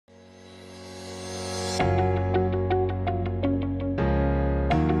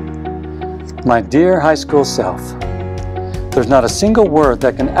My dear high school self, there's not a single word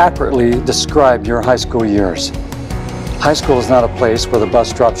that can accurately describe your high school years. High school is not a place where the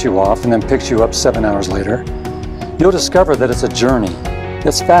bus drops you off and then picks you up 7 hours later. You'll discover that it's a journey.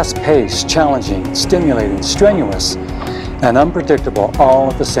 It's fast-paced, challenging, stimulating, strenuous, and unpredictable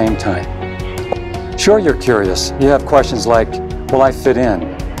all at the same time. Sure, you're curious. You have questions like, will I fit in?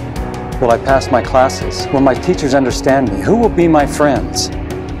 Will I pass my classes? Will my teachers understand me? Who will be my friends?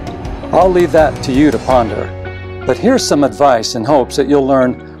 I'll leave that to you to ponder, but here's some advice in hopes that you'll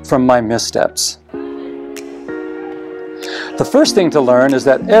learn from my missteps. The first thing to learn is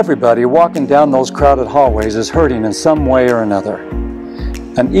that everybody walking down those crowded hallways is hurting in some way or another,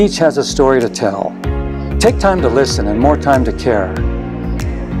 and each has a story to tell. Take time to listen and more time to care.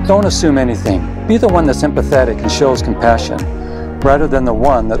 Don't assume anything. Be the one that's empathetic and shows compassion, rather than the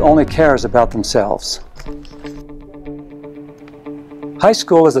one that only cares about themselves. High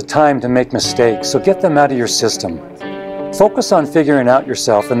school is a time to make mistakes, so get them out of your system. Focus on figuring out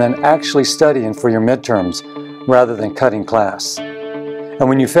yourself and then actually studying for your midterms, rather than cutting class. And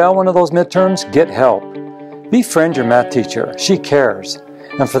when you fail one of those midterms, get help. Befriend your math teacher. She cares.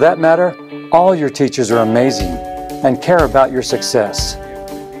 And for that matter, all your teachers are amazing and care about your success.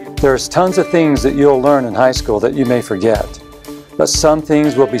 There's tons of things that you'll learn in high school that you may forget, but some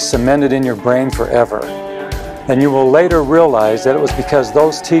things will be cemented in your brain forever. And you will later realize that it was because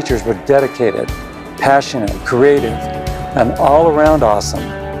those teachers were dedicated, passionate, creative, and all around awesome.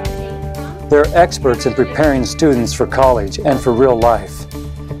 They're experts in preparing students for college and for real life.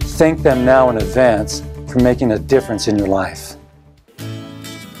 Thank them now in advance for making a difference in your life.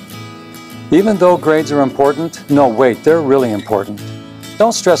 Even though grades are important, no, wait, they're really important.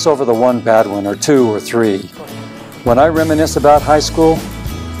 Don't stress over the one bad one or two or three. When I reminisce about high school,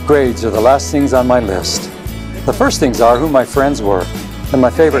 grades are the last things on my list. The first things are who my friends were, and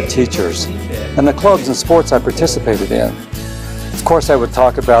my favorite teachers, and the clubs and sports I participated in. Of course, I would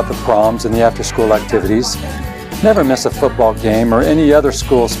talk about the proms and the after-school activities. Never miss a football game or any other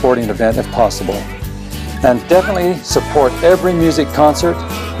school sporting event if possible. And definitely support every music concert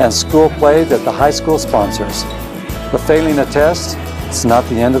and school play that the high school sponsors. But failing a test, it's not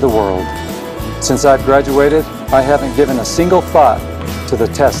the end of the world. Since I've graduated, I haven't given a single thought to the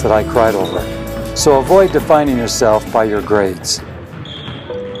test that I cried over. So avoid defining yourself by your grades.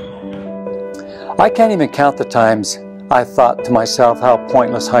 I can't even count the times I thought to myself how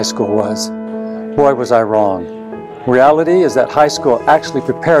pointless high school was. Boy, was I wrong. Reality is that high school actually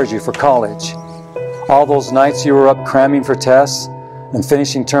prepares you for college. All those nights you were up cramming for tests and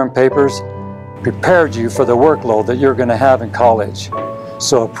finishing term papers prepared you for the workload that you're going to have in college.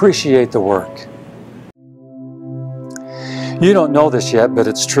 So appreciate the work. You don't know this yet, but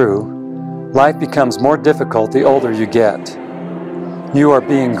it's true. Life becomes more difficult the older you get. You are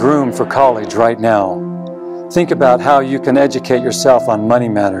being groomed for college right now. Think about how you can educate yourself on money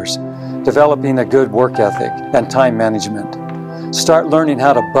matters, developing a good work ethic and time management. Start learning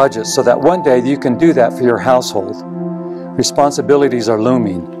how to budget so that one day you can do that for your household. Responsibilities are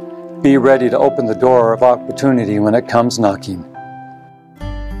looming. Be ready to open the door of opportunity when it comes knocking.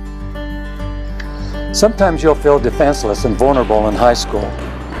 Sometimes you'll feel defenseless and vulnerable in high school.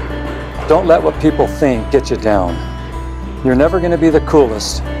 Don't let what people think get you down. You're never going to be the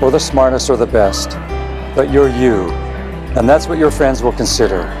coolest or the smartest or the best, but you're you, and that's what your friends will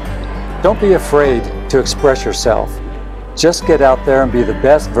consider. Don't be afraid to express yourself. Just get out there and be the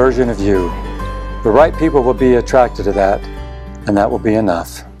best version of you. The right people will be attracted to that, and that will be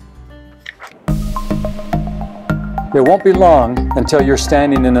enough. It won't be long until you're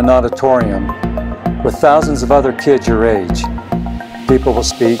standing in an auditorium with thousands of other kids your age. People will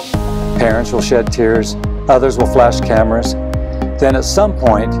speak, parents will shed tears, others will flash cameras. Then at some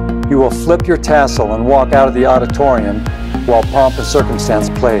point, you will flip your tassel and walk out of the auditorium while pomp and circumstance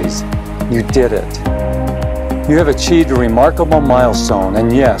plays. You did it. You have achieved a remarkable milestone,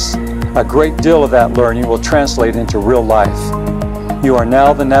 and yes, a great deal of that learning will translate into real life. You are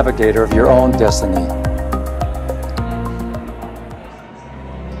now the navigator of your own destiny.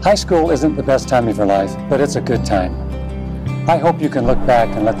 High school isn't the best time of your life, but it's a good time. I hope you can look back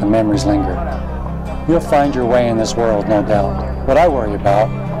and let the memories linger. You'll find your way in this world, no doubt. What I worry about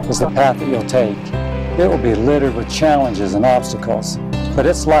is the path that you'll take. It will be littered with challenges and obstacles, but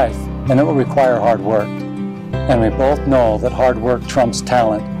it's life, and it will require hard work. And we both know that hard work trumps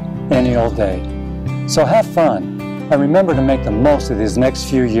talent any old day. So have fun, and remember to make the most of these next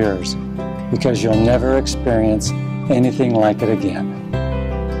few years, because you'll never experience anything like it again.